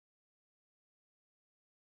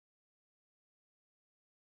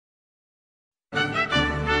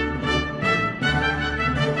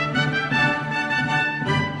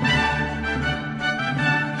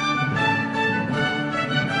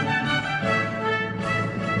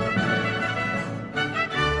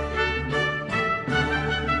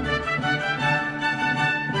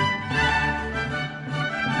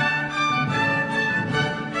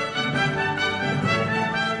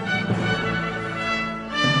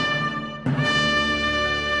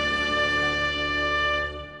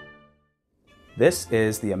This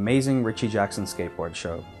is the amazing Richie Jackson Skateboard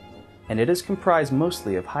Show, and it is comprised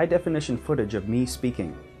mostly of high-definition footage of me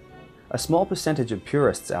speaking. A small percentage of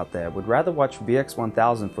purists out there would rather watch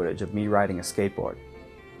VX1000 footage of me riding a skateboard,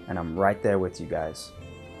 and I'm right there with you guys.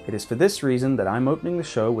 It is for this reason that I'm opening the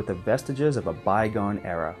show with the vestiges of a bygone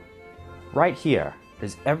era. Right here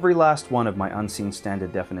is every last one of my unseen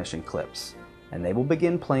standard definition clips, and they will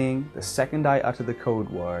begin playing the second I utter the code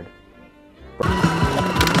word.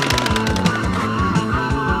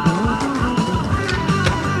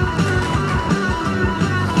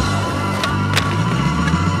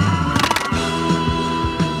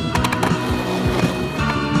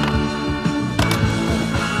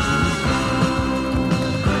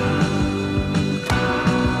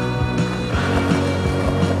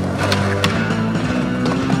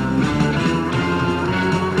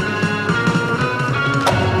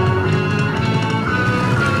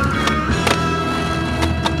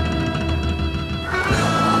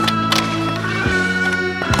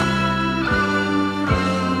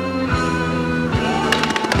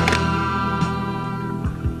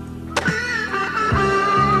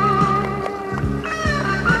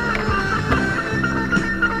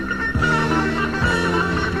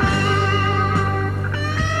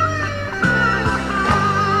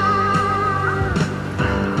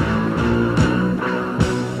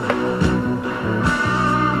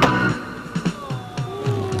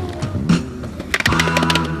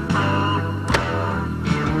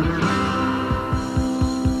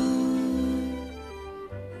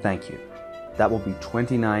 Thank you. That will be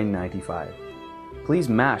 $29.95. Please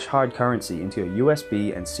mash hard currency into your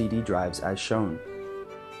USB and CD drives as shown.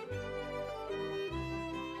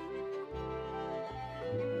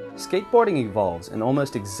 Skateboarding evolves in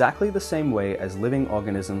almost exactly the same way as living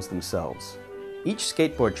organisms themselves. Each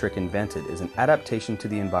skateboard trick invented is an adaptation to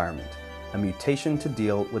the environment, a mutation to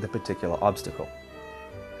deal with a particular obstacle.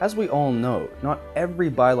 As we all know, not every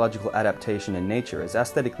biological adaptation in nature is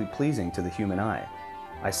aesthetically pleasing to the human eye.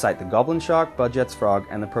 I cite the goblin shark, Budget's frog,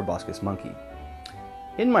 and the proboscis monkey.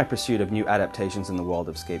 In my pursuit of new adaptations in the world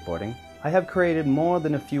of skateboarding, I have created more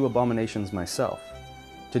than a few abominations myself.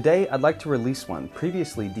 Today, I'd like to release one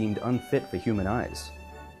previously deemed unfit for human eyes.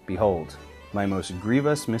 Behold, my most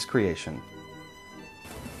grievous miscreation.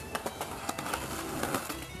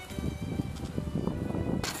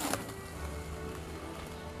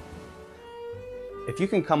 If you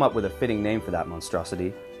can come up with a fitting name for that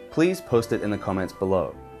monstrosity, please post it in the comments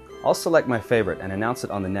below. I'll select my favorite and announce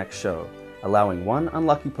it on the next show, allowing one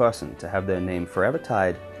unlucky person to have their name forever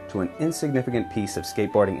tied to an insignificant piece of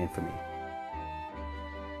skateboarding infamy.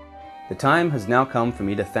 The time has now come for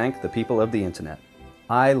me to thank the people of the internet.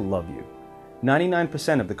 I love you.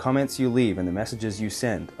 99% of the comments you leave and the messages you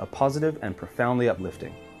send are positive and profoundly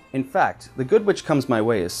uplifting. In fact, the good which comes my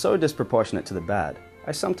way is so disproportionate to the bad,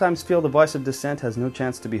 I sometimes feel the voice of dissent has no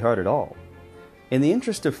chance to be heard at all. In the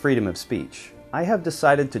interest of freedom of speech, I have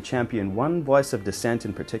decided to champion one voice of dissent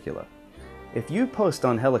in particular. If you post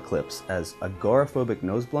on Heliclips as agoraphobic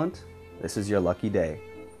nose blunt, this is your lucky day.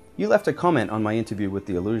 You left a comment on my interview with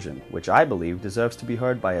The Illusion, which I believe deserves to be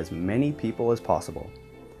heard by as many people as possible.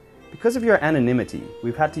 Because of your anonymity,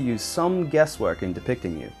 we've had to use some guesswork in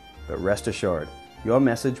depicting you, but rest assured, your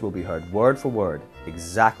message will be heard word for word,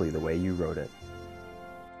 exactly the way you wrote it.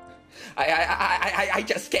 I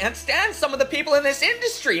just can't stand some of the people in this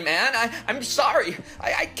industry, man. I'm sorry.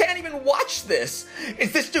 I can't even watch this.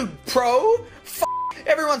 Is this dude pro?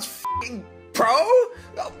 Everyone's f***ing pro?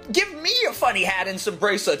 Give me a funny hat and some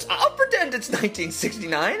bracelets. I'll pretend it's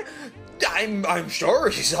 1969. I'm sure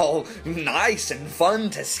he's all nice and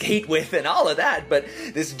fun to skate with and all of that, but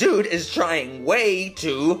this dude is trying way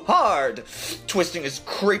too hard. Twisting his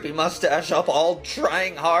creepy mustache up, all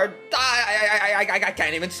trying hard. I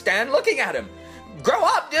can't even stand looking at him. Grow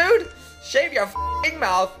up, dude! Shave your f***ing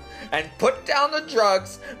mouth and put down the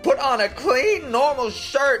drugs, put on a clean, normal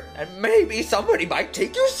shirt, and maybe somebody might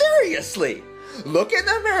take you seriously. Look in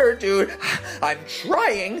the mirror, dude. I'm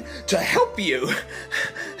trying to help you.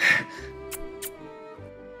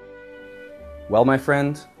 Well, my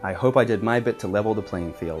friend, I hope I did my bit to level the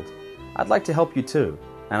playing field. I'd like to help you too,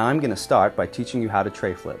 and I'm going to start by teaching you how to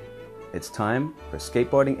tray flip. It's time for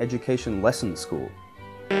Skateboarding Education Lesson School.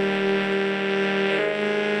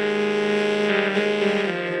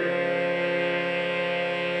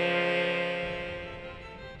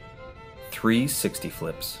 Three 60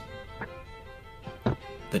 flips.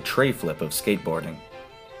 The tray flip of skateboarding.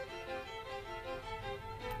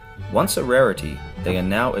 Once a rarity, they are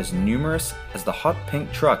now as numerous as the hot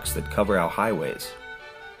pink trucks that cover our highways.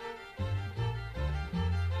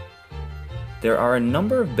 There are a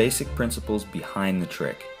number of basic principles behind the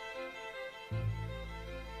trick.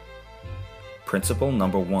 Principle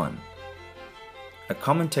number 1. A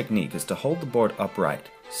common technique is to hold the board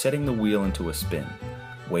upright, setting the wheel into a spin,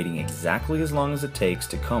 waiting exactly as long as it takes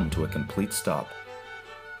to come to a complete stop.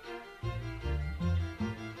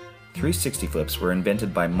 360 flips were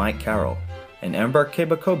invented by Mike Carroll in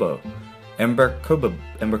Embercobo,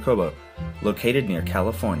 located near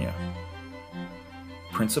California.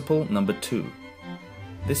 Principle number 2.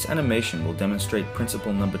 This animation will demonstrate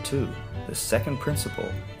principle number 2, the second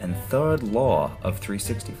principle and third law of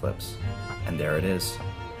 360 flips. And there it is.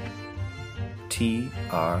 TRE.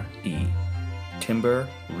 Timber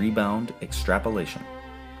Rebound Extrapolation.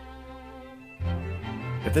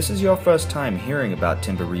 If this is your first time hearing about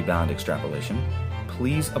timber rebound extrapolation,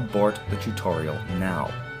 please abort the tutorial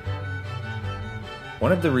now.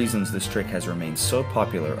 One of the reasons this trick has remained so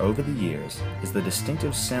popular over the years is the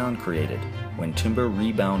distinctive sound created when timber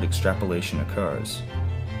rebound extrapolation occurs.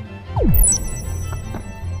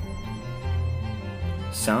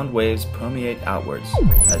 Sound waves permeate outwards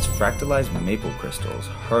as fractalized maple crystals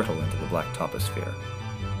hurtle into the black toposphere.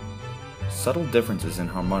 Subtle differences in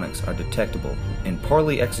harmonics are detectable in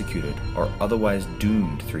poorly executed or otherwise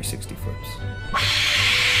doomed 360 flips.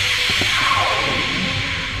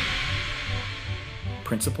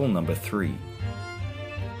 Principle number 3.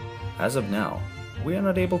 As of now, we are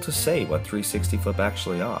not able to say what 360 flip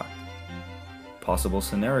actually are. Possible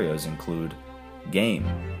scenarios include game,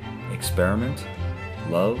 experiment,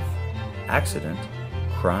 love, accident,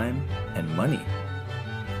 crime, and money.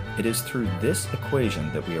 It is through this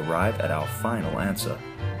equation that we arrive at our final answer.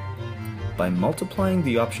 By multiplying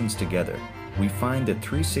the options together, we find that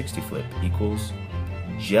 360 flip equals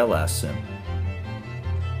gelasim.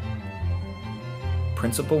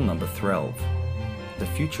 Principle number 12. The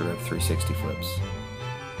future of 360 flips.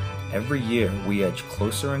 Every year we edge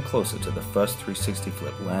closer and closer to the first 360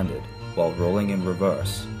 flip landed while rolling in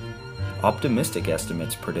reverse. Optimistic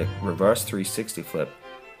estimates predict reverse 360 flip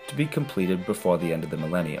to be completed before the end of the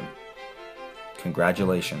millennium.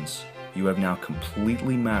 Congratulations, you have now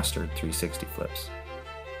completely mastered 360 flips.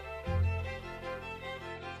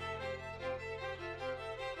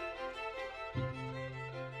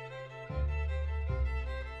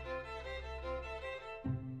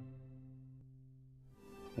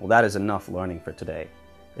 Well, that is enough learning for today.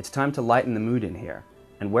 It's time to lighten the mood in here,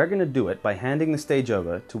 and we're going to do it by handing the stage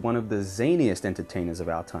over to one of the zaniest entertainers of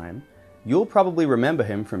our time. You'll probably remember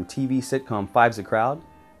him from TV sitcom Five's a Crowd.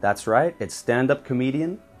 That's right, it's stand-up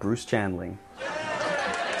comedian Bruce Chandling.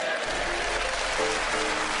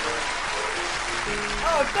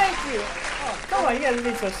 Oh, thank you. Oh, come on, you guys have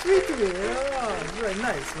been so sweet to me. You know? Oh, it's very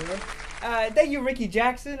nice, you know. Thank you, Richie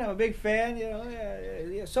Jackson. I'm a big fan. You know,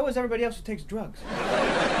 yeah. So is everybody else who takes drugs.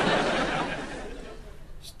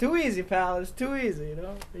 It's too easy, pal. It's too easy. You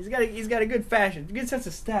know. He's got a good fashion, a good sense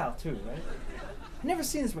of style too, right? I've never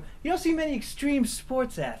seen this before. You don't see many extreme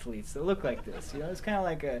sports athletes that look like this. You know, it's kind of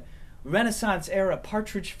like a Renaissance era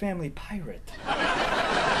Partridge Family pirate.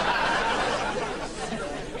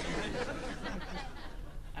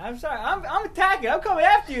 I'm sorry. I'm attacking. I'm coming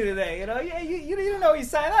after you today. You know, you didn't know you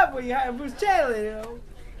signed up when you hired Bruce Chandling. You know,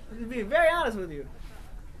 to be very honest with you.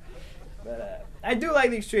 But I do like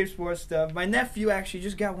the extreme sports stuff. My nephew actually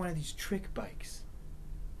just got one of these trick bikes.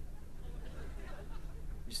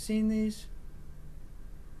 You seen these?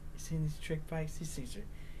 You seen these trick bikes? These things are,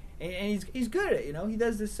 and he's good at it. You know, he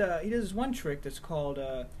does this one trick that's called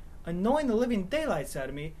annoying the living daylights out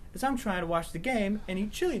of me as I'm trying to watch the game and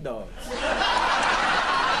eat chili dogs.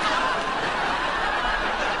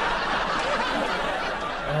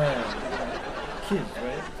 Kids,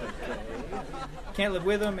 right? Okay. Can't live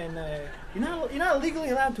with them, and you're not legally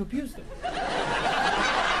allowed to abuse them.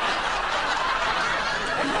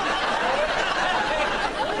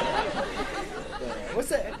 What's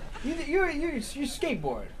that? You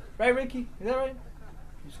skateboard, right, Ricky? Is that right?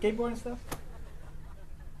 You skateboard and stuff.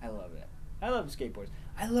 I love that. I love the skateboards.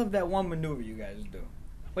 I love that one maneuver you guys do.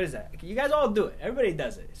 What is that? You guys all do it. Everybody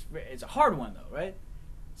does it. It's a hard one though, right?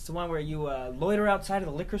 It's the one where you loiter outside of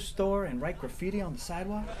the liquor store and write graffiti on the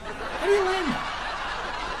sidewalk. How do you learn that?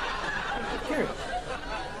 I'm curious.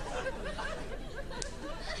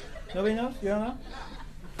 Nobody knows? You don't know?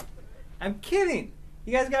 I'm kidding.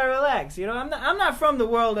 You guys gotta relax. You know, I'm not from the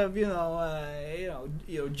world of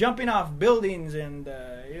jumping off buildings and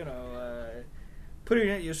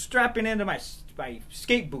you're strapping into my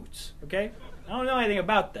skate boots. Okay, I don't know anything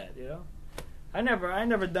about that. You know, I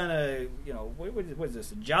never done a what is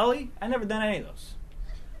this, a jolly? I never done any of those.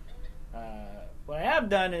 What I have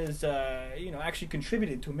done is actually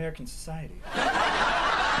contributed to American society.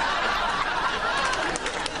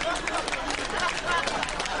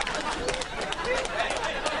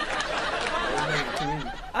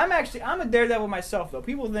 I'm a daredevil myself, though.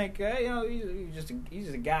 People think, he's just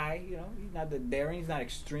a guy. You know, he's not that daring. He's not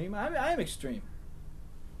extreme. I am extreme.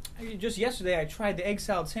 Just yesterday, I tried the egg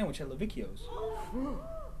salad sandwich at Lavicchio's. Oh my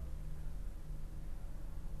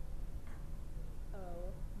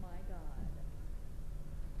God.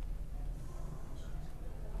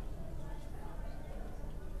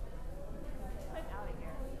 I'm out of here.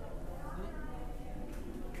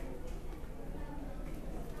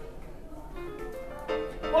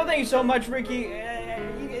 Well, thank you so much, Ricky.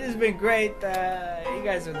 This has been great. You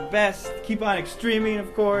guys are the best. Keep on extreming,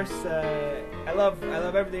 of course. I love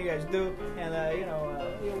everything you guys do, and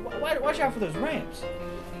watch out for those ramps.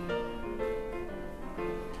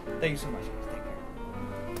 Thank you so much, guys. Take care.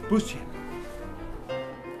 Bruce Chandling.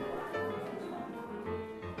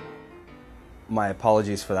 My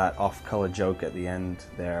apologies for that off-color joke at the end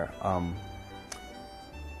there.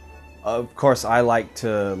 Of course, I like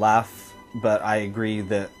to laugh, but I agree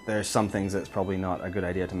that there's some things that's probably not a good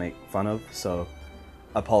idea to make fun of, so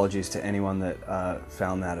apologies to anyone that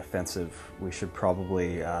found that offensive. We should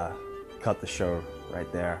probably cut the show right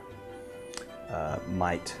there.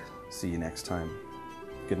 Might see you next time.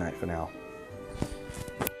 Good night for now.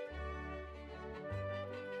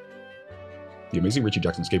 The Amazing Richie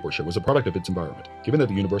Jackson Skateboard Show was a product of its environment. Given that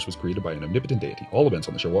the universe was created by an omnipotent deity, all events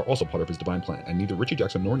on the show are also part of his divine plan, and neither Richie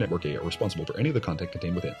Jackson nor Network A are responsible for any of the content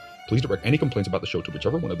contained within. Please direct any complaints about the show to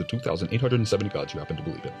whichever one of the 2,870 gods you happen to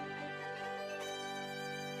believe in.